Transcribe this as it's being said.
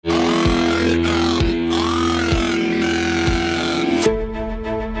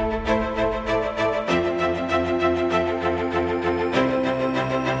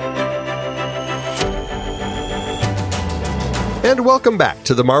And welcome back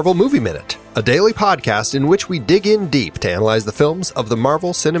to the Marvel Movie Minute, a daily podcast in which we dig in deep to analyze the films of the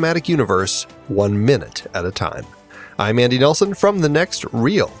Marvel Cinematic Universe 1 minute at a time. I'm Andy Nelson from The Next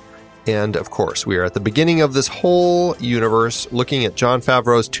Reel. And of course, we are at the beginning of this whole universe looking at Jon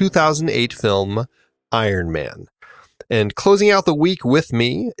Favreau's 2008 film, Iron Man. And closing out the week with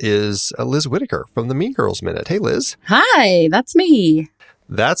me is Liz Whitaker from the Mean Girls Minute. Hey, Liz. Hi, that's me.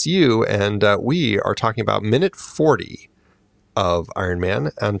 That's you. And we are talking about minute 40 of Iron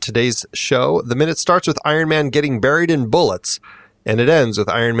Man. On today's show, the minute starts with Iron Man getting buried in bullets, and it ends with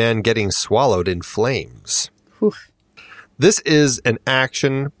Iron Man getting swallowed in flames. Oof. This is an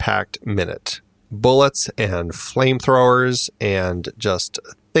action-packed minute. Bullets and flamethrowers and just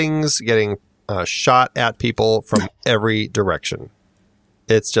things getting shot at people from every direction.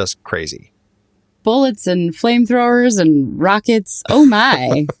 It's just crazy. Bullets and flamethrowers and rockets. Oh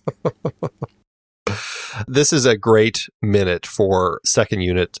my. This is a great minute for second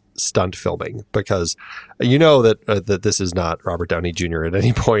unit stunt filming because you know that this is not Robert Downey Jr. at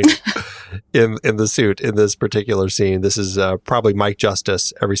any point in the suit in this particular scene. This is probably Mike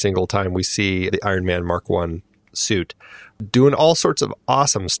Justice every single time we see the Iron Man Mark I suit doing all sorts of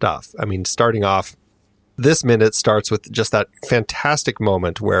awesome stuff. I mean, starting off, this minute starts with just that fantastic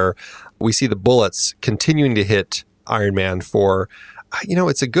moment where we see the bullets continuing to hit Iron Man for,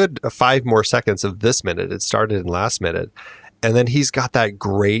 it's a good 5 more seconds of this minute. It started in last minute. And then he's got that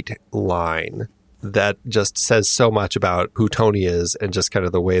great line that just says so much about who Tony is and just kind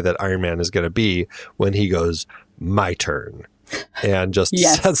of the way that Iron Man is going to be when he goes, "My turn." And just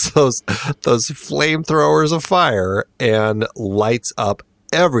sets those flamethrowers afire and lights up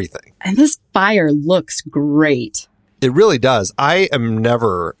everything. And this fire looks great. It really does. I am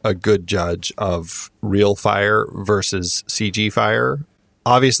never a good judge of real fire versus CG fire.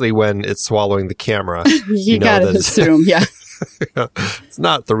 Obviously, when it's swallowing the camera, you gotta assume, it's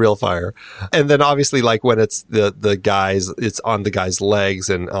not the real fire. And then obviously, like when it's the guys, it's on the guy's legs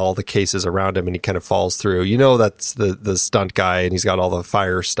and all the cases around him and he kind of falls through. That's the stunt guy and he's got all the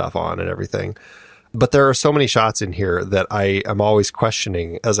fire stuff on and everything. But there are so many shots in here that I am always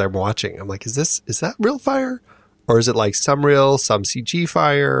questioning as I'm watching. I'm like, is that real fire? Or is it like some real, some CG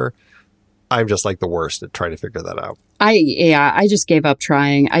fire? I'm just like the worst at trying to figure that out. I just gave up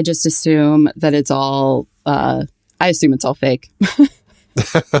trying. I just assume that it's all, I assume it's all fake.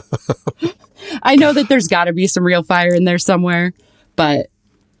 I know that there's got to be some real fire in there somewhere, but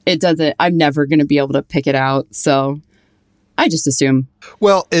I'm never going to be able to pick it out. So I just assume.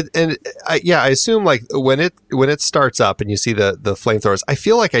 Well, I assume like when it starts up and you see the flamethrowers, I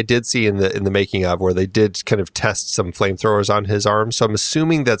feel like I did see in the making of where they did kind of test some flamethrowers on his arm. So I'm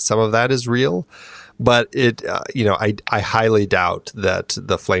assuming that some of that is real, but I highly doubt that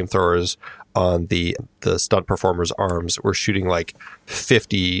the flamethrowers on the stunt performer's arms were shooting like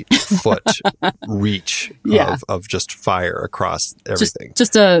 50-foot reach of just fire across everything.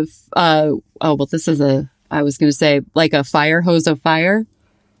 I was going to say like a fire hose of fire.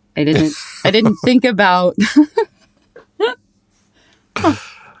 I didn't think about. All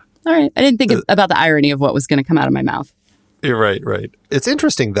right. I didn't think about the irony of what was going to come out of my mouth. You're right. It's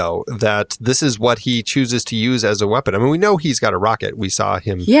interesting, though, that this is what he chooses to use as a weapon. I mean, we know he's got a rocket. We saw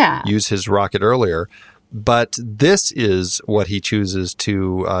him use his rocket earlier. But this is what he chooses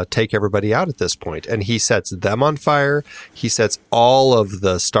to take everybody out at this point. And he sets them on fire. He sets all of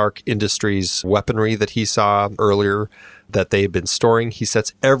the Stark Industries weaponry that he saw earlier that they've been storing. He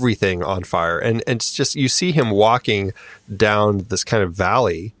sets everything on fire. And it's just, you see him walking down this kind of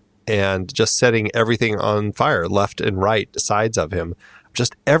valley and just setting everything on fire, left and right sides of him,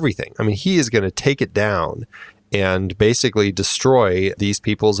 just everything. I mean, he is going to take it down and basically destroy these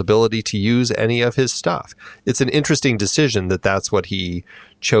people's ability to use any of his stuff. It's an interesting decision that that's what he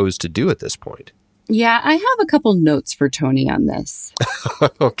chose to do at this point. Yeah, I have a couple notes for Tony on this.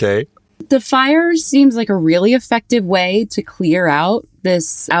 Okay. The fire seems like a really effective way to clear out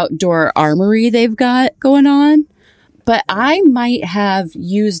this outdoor armory they've got going on. But I might have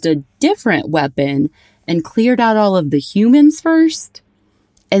used a different weapon and cleared out all of the humans first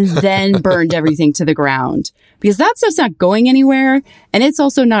and then burned everything to the ground. Because that stuff's not going anywhere, and it's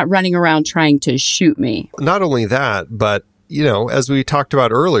also not running around trying to shoot me. Not only that, but, as we talked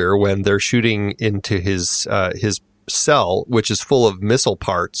about earlier, when they're shooting into his cell, which is full of missile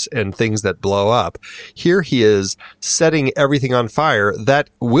parts and things that blow up, here he is setting everything on fire that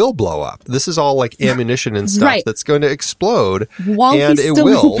will blow up. This is all like ammunition and stuff that's going to explode, and it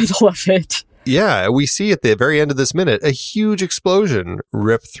will. In the middle of it. Yeah, we see at the very end of this minute a huge explosion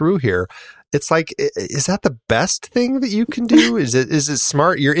rip through here. it's like, is that the best thing that you can do? Is it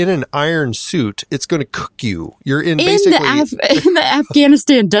smart? You're in an iron suit. It's going to cook you. You're in basically in the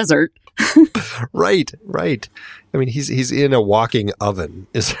Afghanistan desert. Right. I mean, he's in a walking oven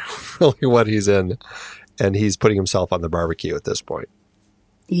is really what he's in. And he's putting himself on the barbecue at this point.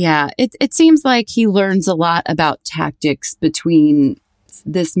 Yeah, it seems like he learns a lot about tactics between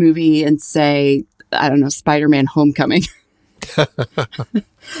this movie and, say, I don't know, Spider-Man Homecoming.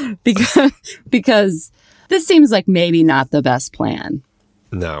 because this seems like maybe not the best plan.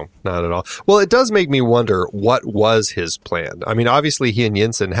 No, not at all. Well, it does make me wonder what was his plan. I mean, obviously he and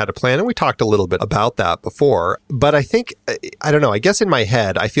Yinsen had a plan, and we talked a little bit about that before. But I think, I don't know, I guess in my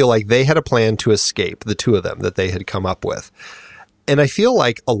head, I feel like they had a plan to escape, the two of them, that they had come up with. And I feel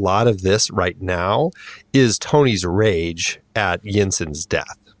like a lot of this right now is Tony's rage at Yinsen's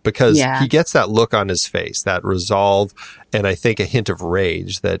death. Because he gets that look on his face, that resolve, and I think a hint of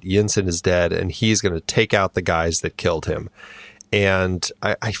rage that Yinsen is dead and he's going to take out the guys that killed him. And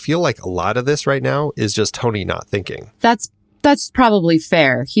I feel like a lot of this right now is just Tony not thinking. That's probably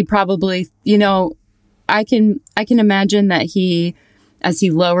fair. He probably, I can imagine that he, as he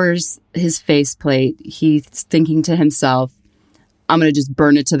lowers his faceplate, he's thinking to himself, I'm going to just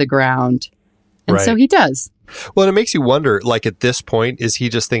burn it to the ground. And so he does. Well, it makes you wonder, like at this point, is he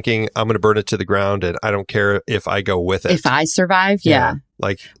just thinking, I'm going to burn it to the ground and I don't care if I go with it? If I survive, yeah.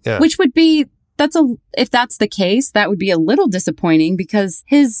 Which would be, if that's the case, that would be a little disappointing because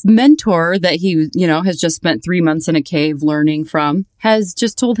his mentor that he, has just spent 3 months in a cave learning from has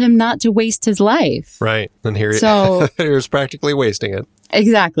just told him not to waste his life. Right. And here he was practically wasting it.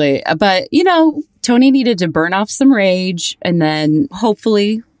 Exactly. But, Tony needed to burn off some rage and then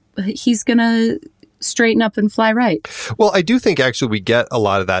hopefully he's going to straighten up and fly right. Well, I do think actually we get a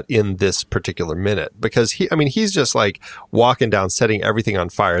lot of that in this particular minute because he's just like walking down, setting everything on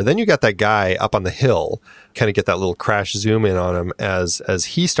fire. Then you got that guy up on the hill, kind of get that little crash zoom in on him as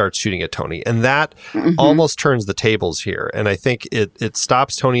he starts shooting at Tony. And that almost turns the tables here. And I think it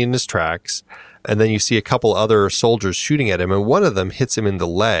stops Tony in his tracks. And then you see a couple other soldiers shooting at him, and one of them hits him in the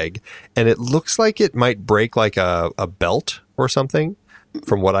leg. And it looks like it might break like a belt or something,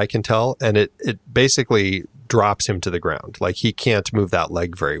 from what I can tell. And it basically drops him to the ground. Like he can't move that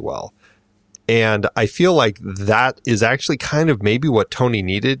leg very well. And I feel like that is actually kind of maybe what Tony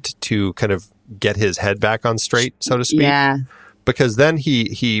needed to kind of get his head back on straight, so to speak. Yeah. Because then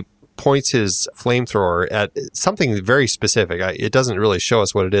he points his flamethrower at something very specific. It doesn't really show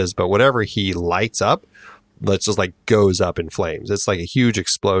us what it is, but whatever he lights up, it just like goes up in flames. It's like a huge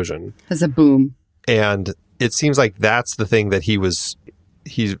explosion. There's a boom. And it seems like that's the thing that he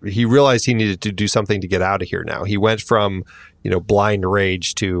realized he needed to do something to get out of here now. He went from, blind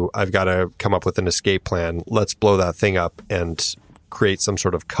rage to I've got to come up with an escape plan. Let's blow that thing up and create some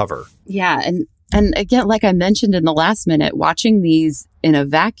sort of cover. Yeah. And again, like I mentioned in the last minute, watching these in a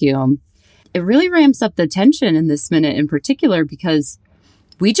vacuum, it really ramps up the tension in this minute in particular because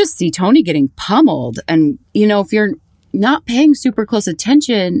we just see Tony getting pummeled. And, if you're not paying super close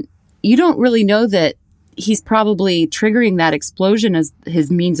attention, you don't really know that he's probably triggering that explosion as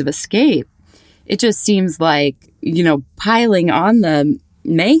his means of escape. It just seems like, piling on the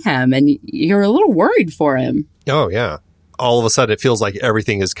mayhem, and you're a little worried for him. Oh, yeah. All of a sudden, it feels like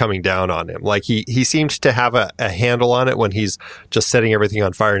everything is coming down on him. Like he seemed to have a handle on it when he's just setting everything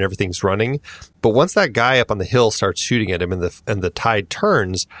on fire and everything's running. But once that guy up on the hill starts shooting at him and the tide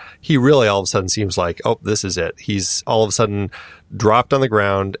turns, he really all of a sudden seems like, oh, this is it. He's all of a sudden dropped on the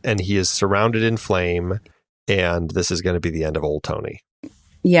ground and he is surrounded in flame. And this is going to be the end of old Tony.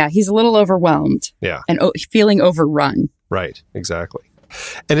 Yeah, he's a little overwhelmed. Yeah. And feeling overrun. Right, exactly.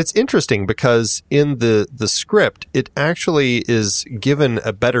 And it's interesting because in the script, it actually is given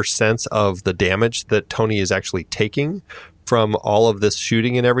a better sense of the damage that Tony is actually taking from all of this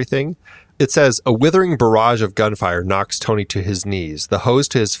shooting and everything. It says, a withering barrage of gunfire knocks Tony to his knees. The hose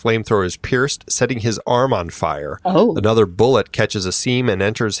to his flamethrower is pierced, setting his arm on fire. Oh. Another bullet catches a seam and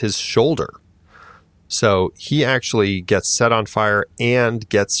enters his shoulder. So he actually gets set on fire and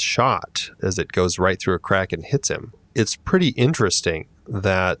gets shot as it goes right through a crack and hits him. It's pretty interesting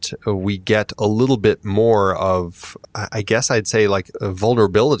that we get a little bit more of, I guess I'd say like a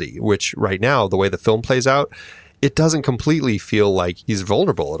vulnerability, which right now, the way the film plays out, it doesn't completely feel like he's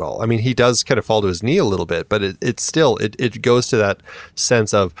vulnerable at all. I mean, he does kind of fall to his knee a little bit, but it still goes to that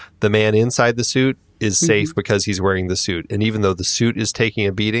sense of the man inside the suit is safe because he's wearing the suit. And even though the suit is taking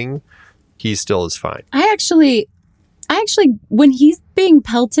a beating, he still is fine. I actually, when he's being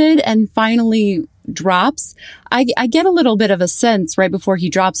pelted and finally drops, I get a little bit of a sense right before he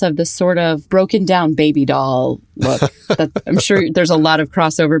drops of this sort of broken down baby doll look. That I'm sure there's a lot of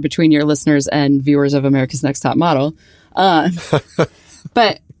crossover between your listeners and viewers of America's Next Top Model.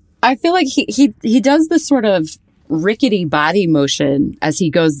 But I feel like he does this sort of rickety body motion as he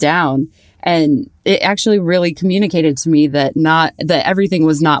goes down. And it actually really communicated to me that everything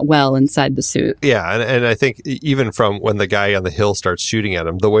was not well inside the suit. Yeah, and I think even from when the guy on the hill starts shooting at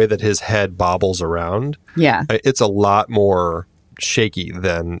him, the way that his head bobbles around, it's a lot more shaky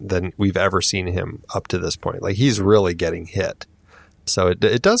than we've ever seen him up to this point. Like he's really getting hit. So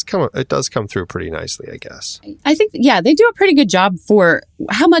it does come through pretty nicely, I guess. I think, they do a pretty good job for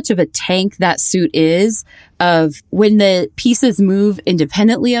how much of a tank that suit is, of when the pieces move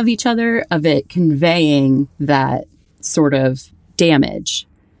independently of each other, of it conveying that sort of damage.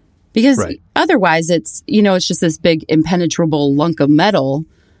 Because otherwise it's, it's just this big impenetrable lunk of metal,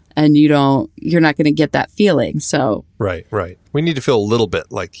 and you're not going to get that feeling. So Right. We need to feel a little bit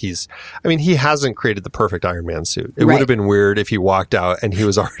like he hasn't created the perfect Iron Man suit. It would have been weird if he walked out and he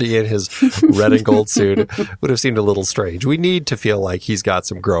was already in his red and gold suit. It would have seemed a little strange. We need to feel like he's got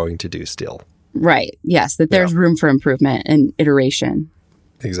some growing to do still. Right. Yes, that there's room for improvement and iteration.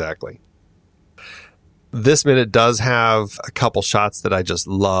 Exactly. This minute does have a couple shots that I just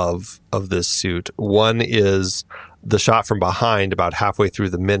love of this suit. One is the shot from behind about halfway through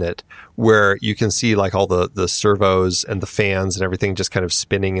the minute, where you can see like all the servos and the fans and everything just kind of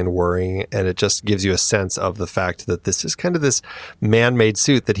spinning and whirring. And it just gives you a sense of the fact that this is kind of this man-made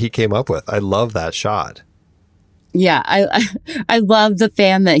suit that he came up with. I love that shot. Yeah, I love the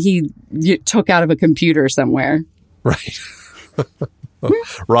fan that he took out of a computer somewhere. Right.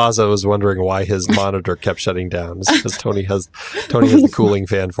 Raza was wondering why his monitor kept shutting down. It's because Tony has the cooling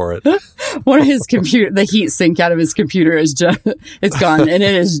fan for it. One of his the heat sink out of his computer is it's gone,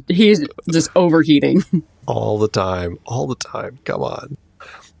 and he's just overheating all the time. Come on.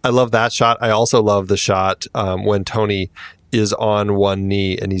 I love that shot. I also love the shot when Tony is on one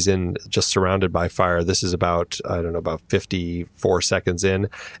knee and he's just surrounded by fire. This is about 54 seconds in,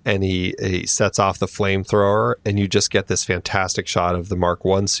 and he sets off the flamethrower, and you just get this fantastic shot of the Mark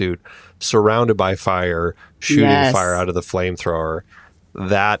I suit surrounded by fire, shooting fire out of the flamethrower.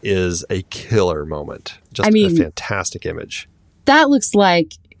 That is a killer moment. Just a fantastic image. That looks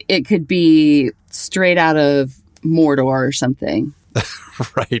like it could be straight out of Mordor or something.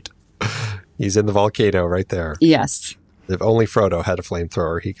 Right. He's in the volcano right there. Yes. If only Frodo had a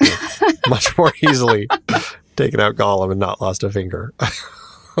flamethrower, he could have much more easily taken out Gollum and not lost a finger.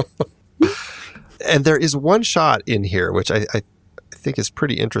 And there is one shot in here, which I think is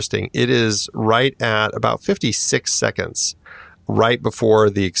pretty interesting. It is right at about 56 seconds, right before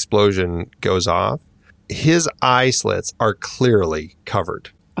the explosion goes off. His eye slits are clearly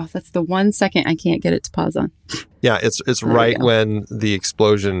covered. Oh, that's the 1 second I can't get it to pause on. Yeah, it's right when the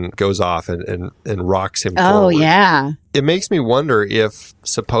explosion goes off and rocks him forward. Oh, yeah. It makes me wonder if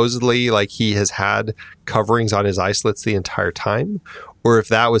supposedly like he has had coverings on his eye slits the entire time, or if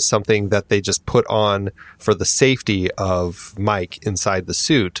that was something that they just put on for the safety of Mike inside the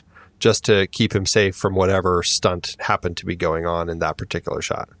suit, just to keep him safe from whatever stunt happened to be going on in that particular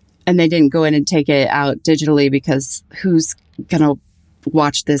shot. And they didn't go in and take it out digitally, because who's going to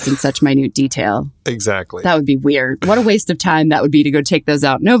watch this in such minute detail? Exactly. That would be weird. What a waste of time that would be to go take those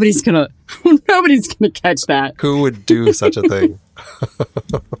out. Nobody's gonna catch that. Who would do such a thing?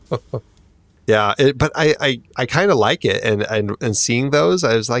 Yeah, but I kind of like it, and seeing those,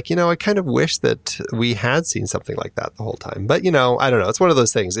 I was like, I kind of wish that we had seen something like that the whole time. But I don't know. It's one of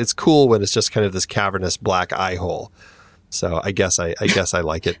those things. It's cool when it's just kind of this cavernous black eye hole. So I guess I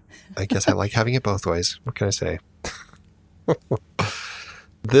like it. I guess I like having it both ways. What can I say?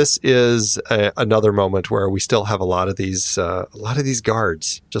 This is another moment where we still have a lot of these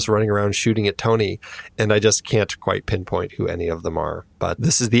guards just running around shooting at Tony, and I just can't quite pinpoint who any of them are. But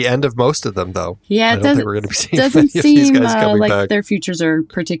this is the end of most of them, though. Yeah, I don't think we're going to be seeing many of these guys coming like back. Their futures are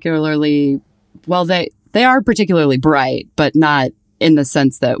particularly they are particularly bright, but not in the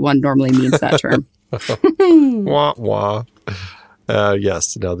sense that one normally means that term. Wah wah.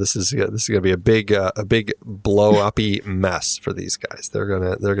 Yes, no. This is going to be a big blow-uppy mess for these guys. They're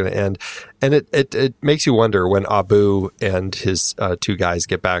gonna end, and it makes you wonder when Abu and his two guys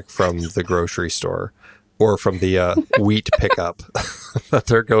get back from the grocery store or from the wheat pickup that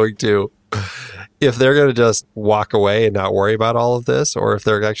they're going to. If they're going to just walk away and not worry about all of this, or if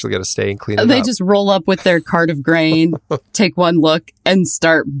they're actually going to stay and clean it up. They just roll up with their cart of grain, take one look, and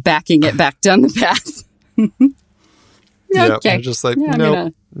start backing it back down the path. Yeah, okay. I'm just like,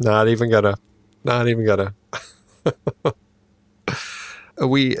 nope, not even gonna.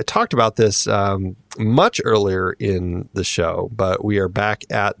 we talked about this much earlier in the show, but we are back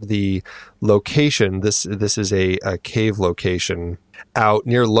at the location. This is a cave location out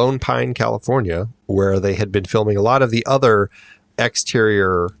near Lone Pine, California, where they had been filming a lot of the other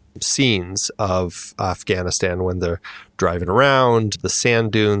exterior scenes of Afghanistan when they're driving around, the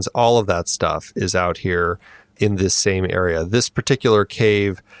sand dunes, all of that stuff is out here in this same area. This particular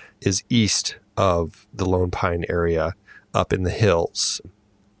cave is east of the Lone Pine area up in the hills.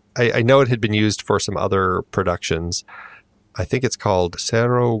 I know it had been used for some other productions. I think it's called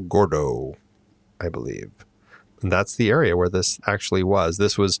Cerro Gordo, I believe. And that's the area where this actually was.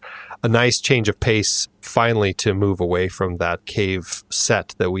 This was a nice change of pace, finally, to move away from that cave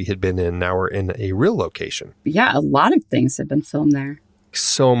set that we had been in. Now we're in a real location. Yeah, a lot of things have been filmed there.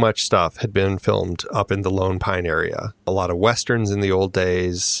 So much stuff had been filmed up in the Lone Pine area. A lot of Westerns in the old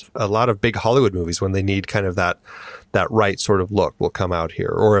days, a lot of big Hollywood movies when they need kind of that right sort of look will come out here.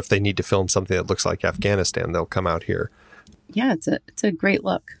 Or if they need to film something that looks like Afghanistan, they'll come out here. Yeah, it's a great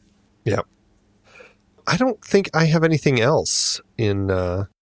look. Yeah. I don't think I have anything else in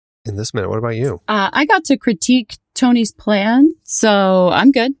this minute. What about you? I got to critique Tony's plan, so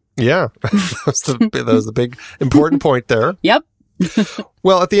I'm good. Yeah, that was the big important point there. Yep.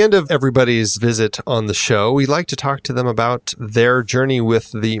 Well, at the end of everybody's visit on the show, we like to talk to them about their journey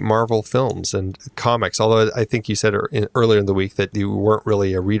with the Marvel films and comics. Although I think you said earlier in the week that you weren't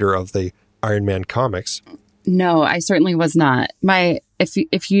really a reader of the Iron Man comics. No, I certainly was not.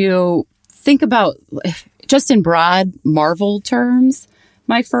 If you think about just in broad Marvel terms,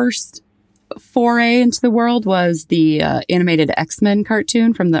 my first foray into the world was the animated X-Men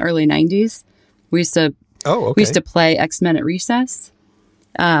cartoon from the early 90s. We used to play X-Men at recess.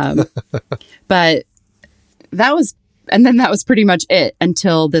 But that was pretty much it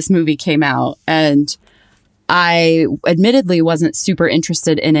until this movie came out. And I admittedly wasn't super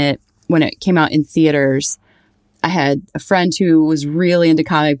interested in it when it came out in theaters. I had a friend who was really into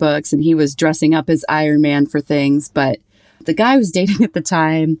comic books and he was dressing up as Iron Man for things. But the guy I was dating at the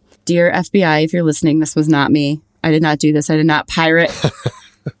time, dear FBI, if you're listening, this was not me. I did not do this. I did not pirate.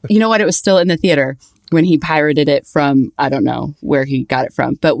 You know what? It was still in the theater when he pirated it from, I don't know where he got it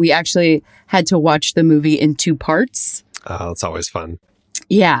from, but we actually had to watch the movie in 2 parts. Oh, that's always fun.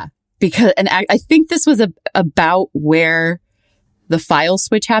 Yeah, because, and I think this was about where the file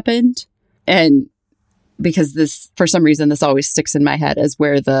switch happened. And because this, for some reason, this always sticks in my head as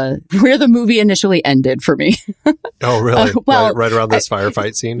where the movie initially ended for me. Oh, really? Right around this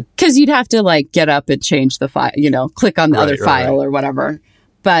firefight scene? Because you'd have to like get up and change the file, click on the other file or whatever.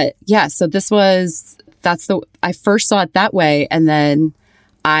 But yeah, so I first saw it that way. And then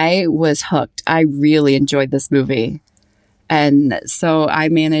I was hooked. I really enjoyed this movie. And so I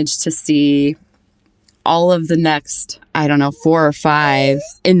managed to see all of the next, 4 or 5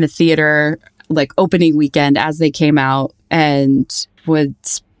 in the theater, like opening weekend as they came out, and would,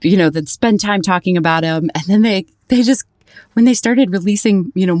 then spend time talking about them. And then they just, when they started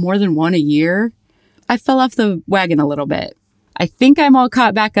releasing, more than one a year, I fell off the wagon a little bit. I think I'm all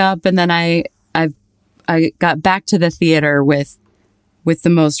caught back up. And then I got back to the theater with the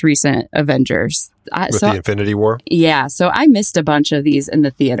most recent Avengers. The Infinity War? Yeah. So I missed a bunch of these in the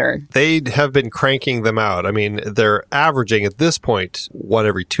theater. They have been cranking them out. I mean, they're averaging at this point 1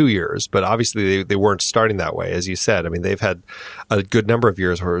 every 2 years, but obviously they weren't starting that way, as you said. I mean, they've had a good number of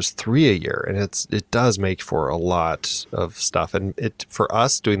years where it was 3 a year, and it does make for a lot of stuff. And for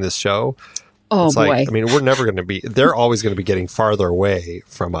us doing this show, oh, it's boy. Like, I mean, we're never going to be, they're always going to be getting farther away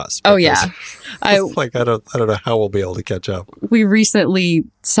from us. Oh, yeah. I don't know how we'll be able to catch up. We recently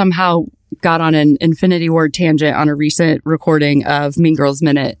somehow got on an Infinity War tangent on a recent recording of Mean Girls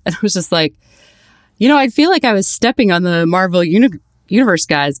Minute. And I was just like, I feel like I was stepping on the Marvel Universe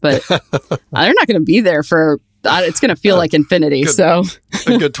guys, but they're not going to be there for, it's going to feel like infinity. So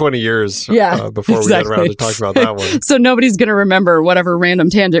a good 20 years before we get around to talk about that one. So nobody's going to remember whatever random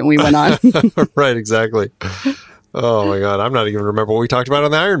tangent we went on. Right, exactly. Oh my God. I'm not even remember what we talked about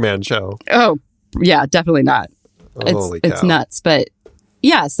on the Iron Man show. Oh, yeah, definitely not. Holy cow. It's nuts. But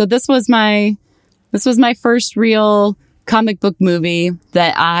yeah, so this was my first real comic book movie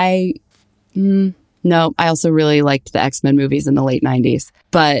that I also really liked the X-Men movies in the late 90s.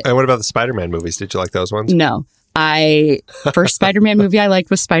 But and what about the Spider-Man movies? Did you like those ones? No. First Spider-Man movie I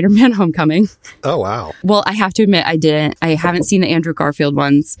liked was Spider-Man Homecoming. Oh, wow. Well, I have to admit I didn't. I haven't seen the Andrew Garfield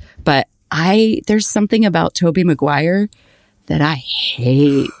ones, but there's something about Tobey Maguire that I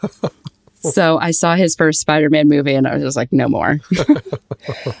hate. So I saw his first Spider-Man movie and I was just like, no more.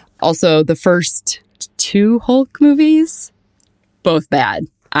 Also, the first 2 Hulk movies, both bad.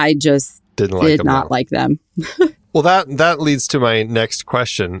 I just did not like them. Well, that leads to my next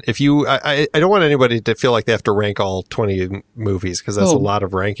question. If you, I don't want anybody to feel like they have to rank all 20 movies because that's a lot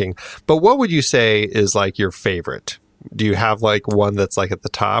of ranking. But what would you say is like your favorite? Do you have like one that's like at the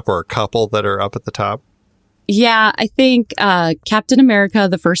top or a couple that are up at the top? Yeah, I think Captain America: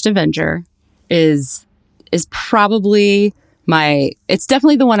 The First Avenger is probably it's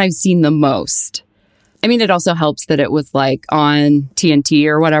definitely the one I've seen the most. I mean, it also helps that it was like on TNT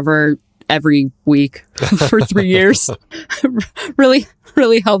or whatever every week for 3 years. really,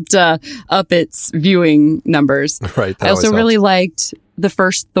 really helped up its viewing numbers. Right. I also really liked the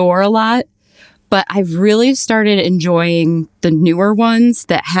first Thor a lot, but I've really started enjoying the newer ones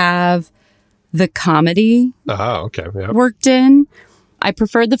that have the comedy worked in. I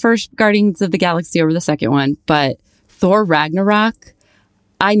preferred the first Guardians of the Galaxy over the second one, but Thor Ragnarok,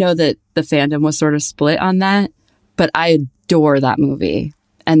 I know that the fandom was sort of split on that, but I adore that movie.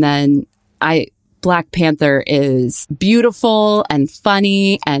 And then Black Panther is beautiful and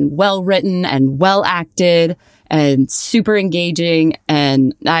funny and well written and well acted and super engaging.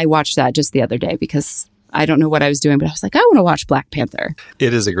 And I watched that just the other day because I don't know what I was doing, but I was like, I want to watch Black Panther.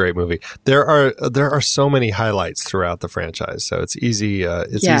 It is a great movie. There are so many highlights throughout the franchise, so it's easy.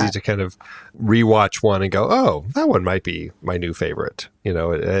 Easy to kind of rewatch one and go, oh, that one might be my new favorite. You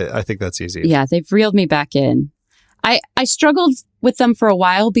know, I think that's easy. Yeah, they've reeled me back in. I struggled with them for a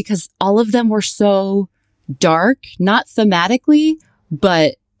while because all of them were so dark, not thematically,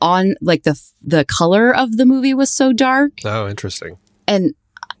 but on like the color of the movie was so dark. Oh, interesting. And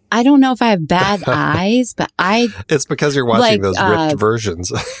I don't know if I have bad eyes, but it's because you're watching those ripped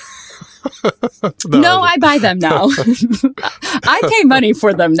versions. No, I buy them now. I pay money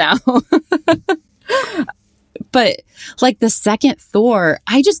for them now. But like the second Thor,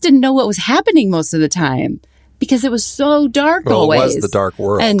 I just didn't know what was happening most of the time because it was so dark always. It was the dark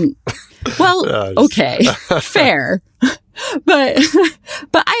world. And okay, fair. But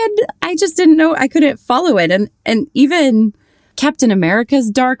I just didn't know. I couldn't follow it. And even Captain America's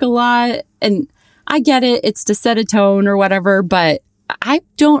dark a lot. And I get it. It's to set a tone or whatever, but I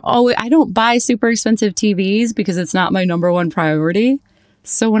don't buy super expensive TVs because it's not my number one priority.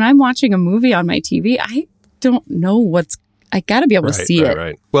 So when I'm watching a movie on my TV, I don't know I got to be able to see it.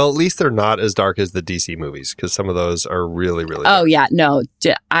 Right. Well, at least they're not as dark as the DC movies because some of those are really, really dark. Oh, yeah. No.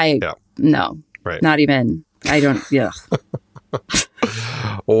 No. Right. Not even. I don't. Yeah.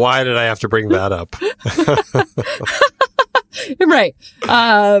 Why did I have to bring that up? Right.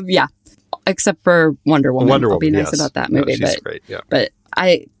 Yeah. Except for Wonder Woman. I'll be nice about that movie. No, she's great. Yeah. But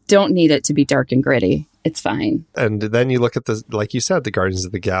I don't need it to be dark and gritty. It's fine. And then you look at like you said, the Guardians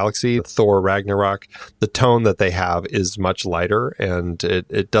of the Galaxy, Thor Ragnarok, the tone that they have is much lighter and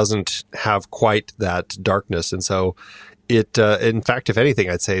it doesn't have quite that darkness. And so in fact, if anything,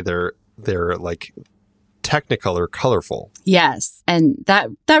 I'd say they're like Technicolor colorful. Yes. And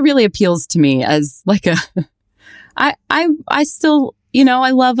that really appeals to me as like I still, I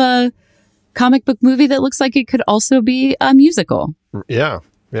love a comic book movie that looks like it could also be a musical. Yeah.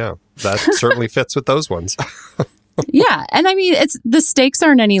 Yeah. That certainly fits with those ones. Yeah. And I mean, the stakes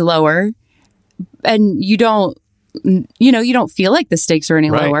aren't any lower and you don't feel like the stakes are any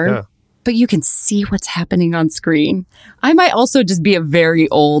lower, yeah. But you can see what's happening on screen. I might also just be a very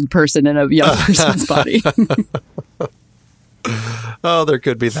old person in a young person's body. Oh, there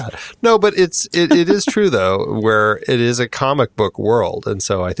could be that. No, but it is true though, where it is a comic book world. And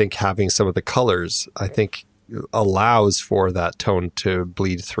so I think having some of the colors, I think allows for that tone to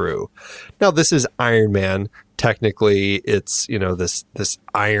bleed through. Now, this is Iron Man. Technically, it's, this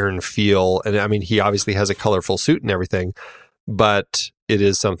iron feel. And I mean, he obviously has a colorful suit and everything, but it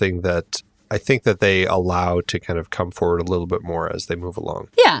is something that I think that they allow to kind of come forward a little bit more as they move along.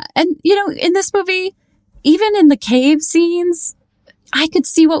 Yeah. And, in this movie, even in the cave scenes, I could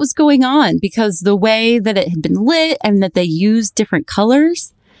see what was going on because the way that it had been lit and that they used different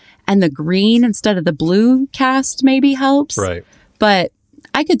colors and the green instead of the blue cast maybe helps. Right. But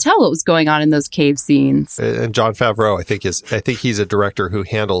I could tell what was going on in those cave scenes. And Jon Favreau, I think he's a director who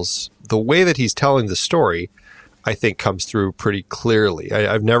handles the way that he's telling the story, I think comes through pretty clearly.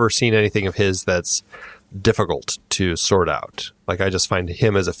 I've never seen anything of his that's difficult to sort out. Like I just find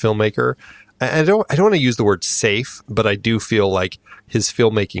him as a filmmaker, I don't want to use the word safe, but I do feel like his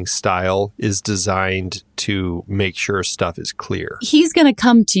filmmaking style is designed to make sure stuff is clear. He's going to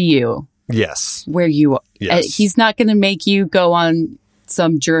come to you. Yes. Where you are. Yes. He's not going to make you go on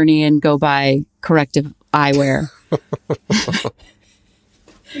some journey and go buy corrective eyewear.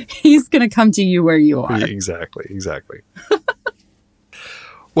 He's going to come to you where you are. Exactly.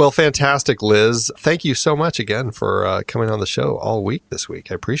 Well, fantastic, Liz. Thank you so much again for coming on the show all week this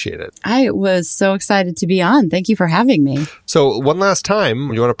week. I appreciate it. I was so excited to be on. Thank you for having me. So one last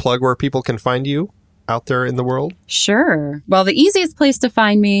time, you want to plug where people can find you out there in the world? Sure. Well, the easiest place to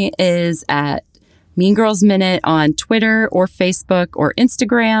find me is at Mean Girls Minute on Twitter or Facebook or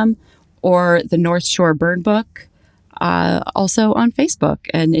Instagram, or the North Shore Burn Book, also on Facebook.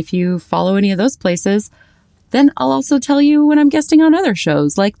 And if you follow any of those places, then I'll also tell you when I'm guesting on other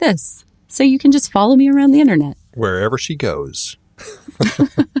shows like this. So you can just follow me around the internet. Wherever she goes.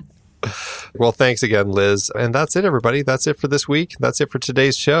 Well, thanks again, Liz. And that's it, everybody. That's it for this week. That's it for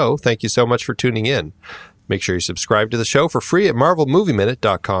today's show. Thank you so much for tuning in. Make sure you subscribe to the show for free at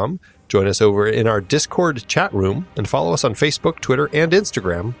marvelmovieminute.com. Join us over in our Discord chat room and follow us on Facebook, Twitter, and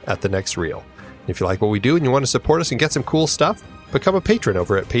Instagram at The Next Reel. If you like what we do and you want to support us and get some cool stuff, become a patron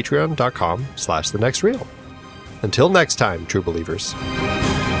over at patreon.com/thenextreel. Until next time, true believers.